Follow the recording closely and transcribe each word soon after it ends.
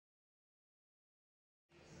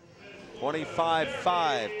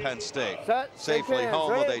25-5 Penn State. Safely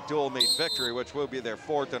home with a dual meet victory, which will be their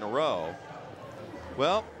 4th in a row.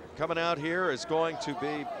 Well, coming out here is going to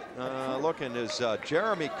be looking is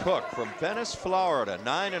Jeremie Cook from Venice, Florida,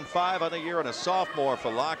 9-5 on the year and a sophomore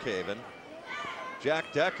for Lock Haven. Jack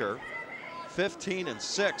Decker,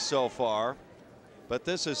 15-6 so far, but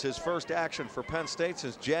this is his first action for Penn State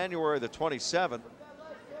since January the 27th,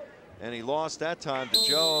 and he lost that time to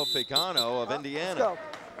Joe Figano of Indiana.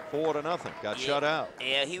 4-0. Got shut out.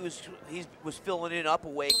 Yeah, he was filling in up a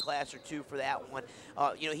weight class or two for that one.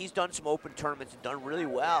 You know, he's done some open tournaments and done really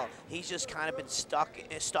well. He's just kind of been stuck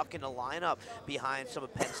in the lineup behind some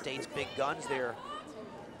of Penn State's big guns there.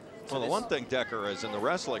 Well, the one thing Decker is in the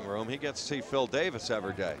wrestling room, he gets to see Phil Davis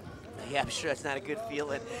every day. Yeah, I'm sure that's not a good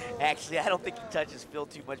feeling. Actually, I don't think he touches Phil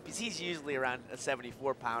too much because he's usually around a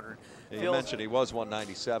 74-pounder. You mentioned he was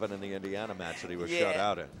 197 in the Indiana match that he was shut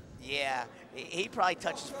out in. Yeah, he probably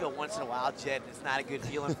touches Phil once in a while, Jed. It's not a good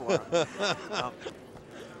feeling for him.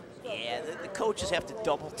 Yeah, the coaches have to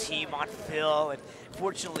double team on Phil, and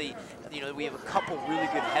fortunately, you know, we have a couple really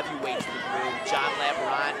good heavyweights in the room, John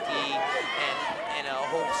Labaranki and a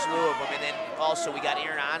whole slew of them, and then also we got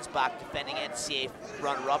Aaron Ansbach defending NCAA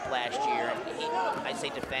runner-up last year. And I say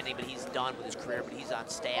defending, but he's done with his career, but he's on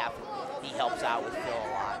staff. And he helps out with Phil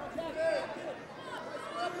a lot.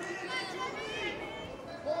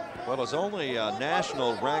 Well, his only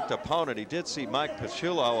national ranked opponent, he did see Mike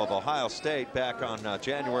Pichullo of Ohio State back on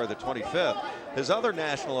January the 25th. His other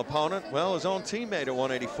national opponent, well, his own teammate at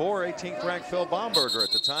 184, 18th ranked Phil Baumberger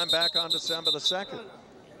at the time, back on December the 2nd.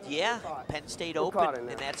 Yeah, Penn State Open,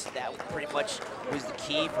 and that pretty much was the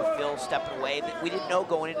key for Phil stepping away. We didn't know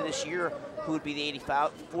going into this year who would be the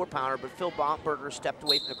 84-pounder, but Phil Baumberger stepped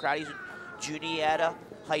away from the crowd. He's a Juniata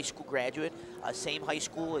high school graduate, same high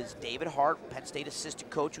school as David Hart, Penn State assistant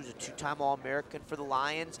coach, who's a 2-time All-American for the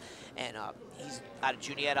Lions, and he's out of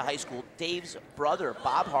Juniata High School. Dave's brother,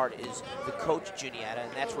 Bob Hart, is the coach at Juniata,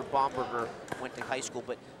 and that's where Baumberger went to high school.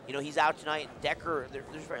 But, you know, he's out tonight. Decker,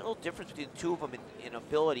 there's very little difference between the two of them in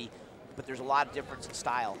ability, but there's a lot of difference in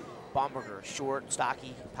style. Baumberger, short,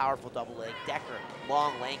 stocky, powerful double leg. Decker,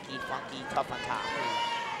 long, lanky, funky, tough on top.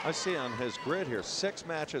 I see on his grid here 6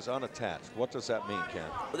 matches unattached. What does that mean, Ken?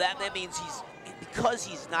 Well, that means because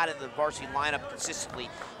he's not in the varsity lineup consistently,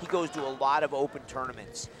 he goes to a lot of open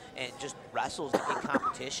tournaments and just wrestles in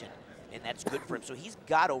competition, and that's good for him. So he's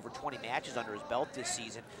got over 20 matches under his belt this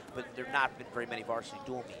season, but there have not been very many varsity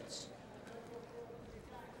dual meets.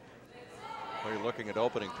 Well, you're looking at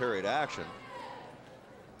opening period action,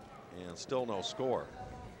 and still no score.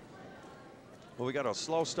 Well, we got a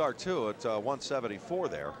slow start too at 174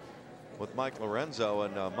 there with Mike Lorenzo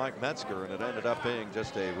and Mike Metzger, and it ended up being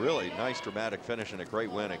just a really nice dramatic finish and a great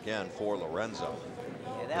win again for Lorenzo.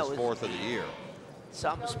 Yeah, that was 4th of the year.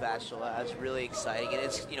 Something special. That was really exciting. And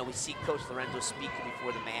it's, you know, we see Coach Lorenzo speaking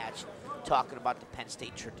before the match, talking about the Penn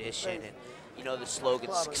State tradition and, you know, the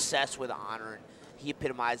slogan, success with honor. And he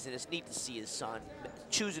epitomized it. It's neat to see his son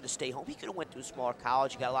choosing to stay home. He could have went to a smaller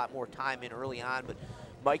college. He got a lot more time in early on, but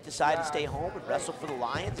Mike decided to stay home and wrestle for the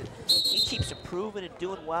Lions, and he keeps improving and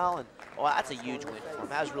doing well, and that's a huge win for him.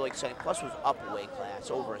 That was really exciting. Plus it was up a weight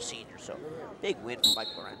class over a senior, so big win for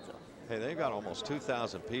Mike Lorenzo. Hey, they've got almost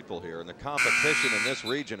 2,000 people here, and the competition in this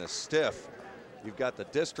region is stiff. You've got the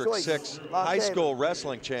District 6 High School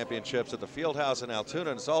Wrestling Championships at the Fieldhouse in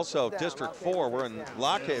Altoona, and it's also District 4. We're in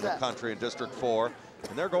Lock Haven country in District 4,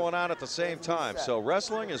 and they're going on at the same time. So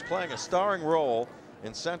wrestling is playing a starring role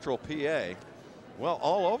in Central PA. Well,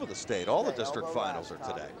 all over the state, all the district finals are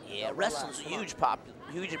today. Yeah, wrestling's huge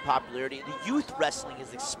in popularity. The youth wrestling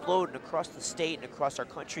is exploding across the state and across our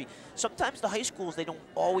country. Sometimes the high schools, they don't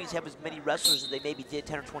always have as many wrestlers as they maybe did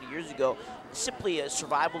 10 or 20 years ago. It's simply a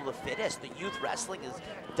survival of the fittest. The youth wrestling is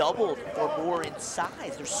doubled or more in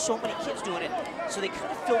size. There's so many kids doing it, so they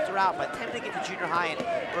kind of filter out. By the time they get to junior high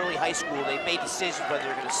and early high school, they've made decisions whether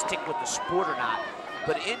they're going to stick with the sport or not.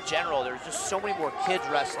 But in general, there's just so many more kids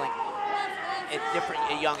wrestling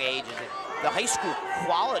at young ages. The high school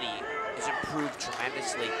quality has improved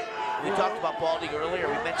tremendously. We talked about Balding earlier.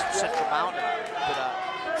 We mentioned Central Mountain,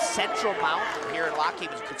 but Central Mountain here in Lock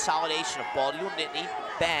Haven is a consolidation of Balding, Nittany,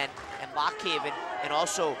 Penn, and Lock Haven, and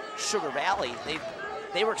also Sugar Valley.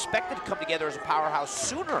 They were expected to come together as a powerhouse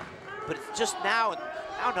sooner, but it's just now.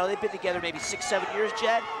 I don't know. They've been together maybe 6, 7 years,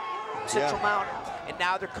 Jed. Central Mountain, and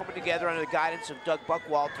now they're coming together under the guidance of Doug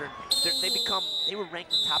Buckwalter. They were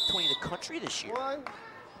ranked in the top 20 in the country this year.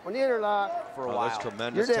 When you interlock for a while. That's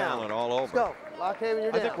tremendous talent all over. Let's go. Lock Haven,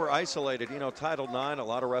 you're I think we're isolated. You know, Title IX, a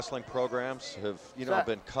lot of wrestling programs have, you know,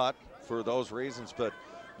 been cut for those reasons, but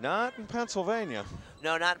Not in Pennsylvania.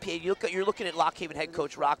 No, not in PA. You're looking at Lock Haven head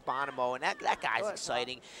coach Rock Bonomo, and that guy's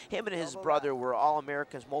exciting. Him and his brother were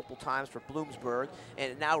All-Americans multiple times for Bloomsburg,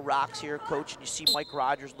 and now Rock's here coaching. You see Mike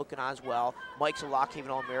Rogers looking on as well. Mike's a Lock Haven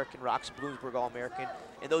All-American, Rock's a Bloomsburg All-American,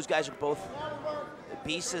 and those guys are both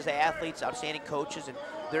beasts as athletes, outstanding coaches, and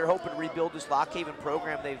they're hoping to rebuild this Lock Haven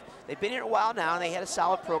program. They've been here a while now, and they had a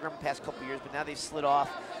solid program the past couple years, but now they've slid off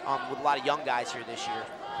with a lot of young guys here this year.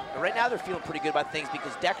 And right now they're feeling pretty good about things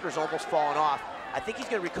because Decker's almost fallen off. I think he's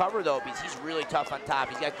going to recover, though, because he's really tough on top.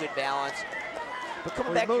 He's got good balance. But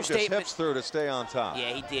coming back to your statement. He moved his hips through to stay on top. Yeah,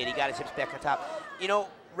 he did. He got his hips back on top. You know,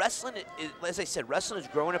 wrestling, as I said, wrestling is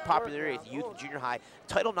growing in popularity at the youth and junior high.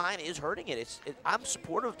 Title IX is hurting it. I'm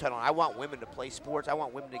supportive of Title IX. I want women to play sports. I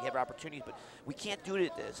want women to have opportunities, but we can't do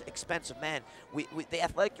it at the expense of men. The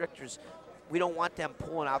athletic directors, we don't want them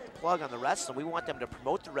pulling out the plug on the wrestling. We want them to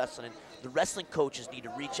promote the wrestling, and the wrestling coaches need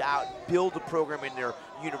to reach out, build the program in their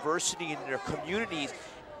university and their communities.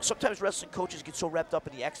 Sometimes wrestling coaches get so wrapped up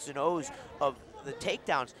in the X's and O's of the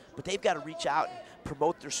takedowns, but they've got to reach out and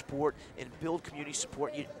promote their sport and build community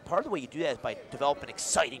support. Part of the way you do that is by developing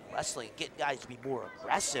exciting wrestling, get guys to be more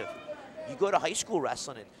aggressive. You go to high school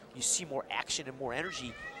wrestling and you see more action and more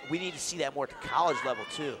energy. We need to see that more at the college level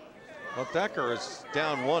too. Well, Decker is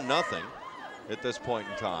down 1-0 at this point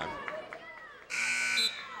in time.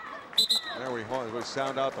 There we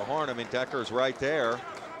sound out the horn. I mean, Decker's right there.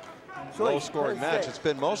 Low-scoring match. It's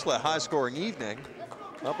been mostly a high-scoring evening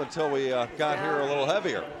up until we got here a little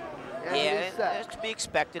heavier. Yeah, that's to be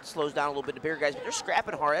expected. Slows down a little bit the bigger guys, but they're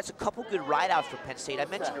scrapping hard. That's a couple good ride-outs for Penn State. I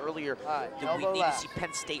mentioned earlier that we need to see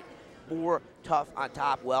Penn State more tough on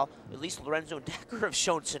top. Well, at least Lorenzo and Decker have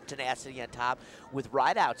shown some tenacity on top with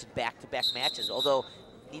ride-outs in back-to-back matches, although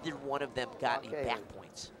neither one of them got any back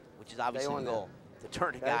points, which is obviously the goal, to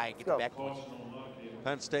turn a guy and get the back points.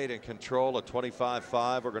 Penn State in control at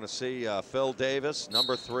 25-5. We're going to see Phil Davis,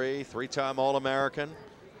 number 3, 3-time All-American,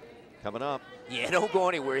 coming up. Yeah, don't go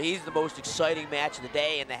anywhere. He's the most exciting match of the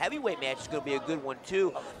day, and the heavyweight match is going to be a good one,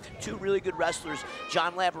 too. Two really good wrestlers,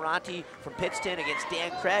 John Laveranti from Pittston against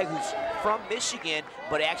Dan Craig, who's from Michigan,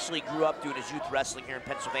 but actually grew up doing his youth wrestling here in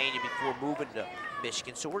Pennsylvania before moving to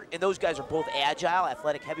Michigan. So and those guys are both agile,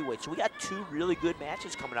 athletic heavyweights. So we got two really good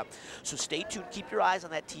matches coming up. So stay tuned, keep your eyes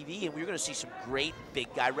on that TV, and we're going to see some great big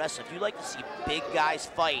guy wrestling. If you like to see big guys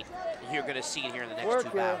fight, you're going to see it here in the next 2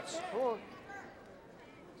 bouts.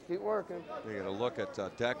 Keep working. You're going to look at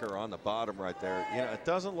Decker on the bottom right there. You know, it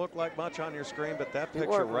doesn't look like much on your screen, but that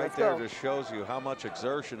picture right there just shows you how much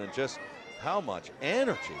exertion and just how much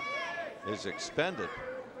energy is expended.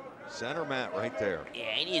 Center mat right there.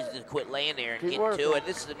 Yeah, he needs to quit laying there and get to it.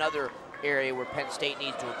 This is another area where Penn State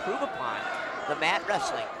needs to improve upon, the mat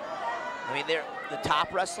wrestling. I mean, they're the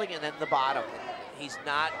top wrestling and then the bottom. He's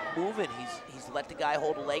not moving. He's let the guy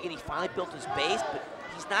hold a leg, and he finally built his base, but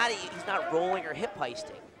he's not rolling or hip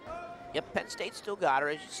heisting. Yep, Penn State still got her,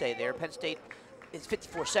 as you say there. Penn State is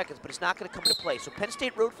 54 seconds, but it's not going to come into play. So Penn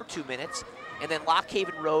State rode for 2 minutes, and then Lock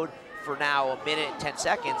Haven rode for now 1 minute and 10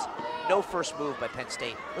 seconds. No first move by Penn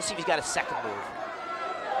State. Let's see if he's got a second move.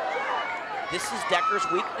 This is Decker's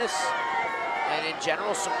weakness. And in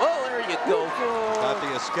general, oh, there you go. Got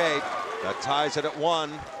the escape. That ties it at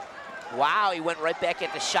 1. Wow, he went right back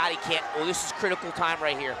at the shot. He can't. Oh, this is critical time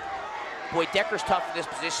right here. Boy, Decker's tough in this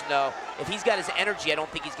position, though. If he's got his energy, I don't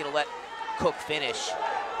think he's going to let Cook finish.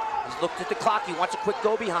 He's looked at the clock. He wants a quick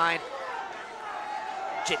go behind.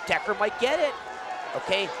 Decker might get it.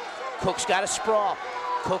 Okay, Cook's got a sprawl.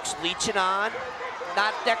 Cook's leeching on.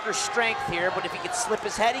 Not Decker's strength here, but if he could slip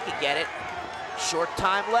his head, he could get it. Short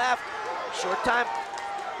time left. Short time.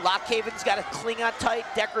 Lock Haven's got to cling on tight.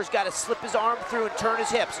 Decker's got to slip his arm through and turn his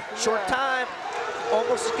hips. Short time.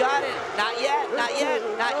 Almost got it. Not yet, not yet,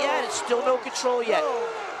 not yet. It's still no control yet.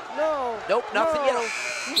 Nope, nothing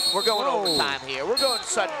yet. We're going overtime here. We're going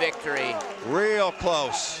sudden victory. Real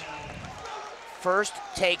close. First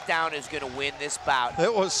takedown is going to win this bout.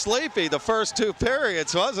 It was sleepy the first 2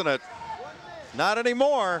 periods, wasn't it? Not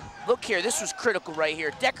anymore. Look here, this was critical right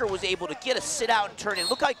here. Decker was able to get a sit out and turn in.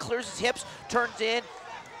 Look how he clears his hips, turns in.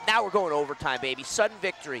 Now we're going overtime, baby. Sudden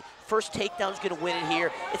victory. First takedown's going to win it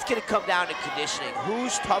here. It's going to come down to conditioning.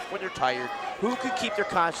 Who's tough when they're tired? Who can keep their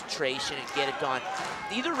concentration and get it done?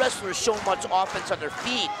 Neither wrestler has shown much offense on their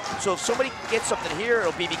feet, so if somebody gets something here,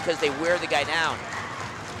 it'll be because they wear the guy down.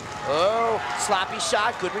 Oh, sloppy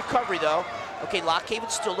shot. Good recovery, though. Okay, Lock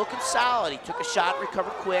Haven's still looking solid. He took a shot,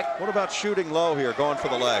 recovered quick. What about shooting low here, going for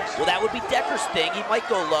the legs? Well, that would be Decker's thing. He might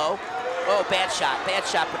go low. Oh, bad shot,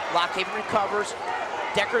 but Lock Haven recovers.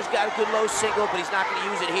 Decker's got a good low single, but he's not going to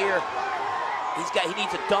use it here. He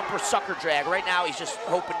needs a dump or sucker drag. Right now, he's just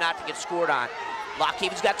hoping not to get scored on.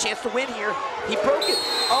 Lockhaven's got a chance to win here. He broke it.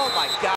 Oh,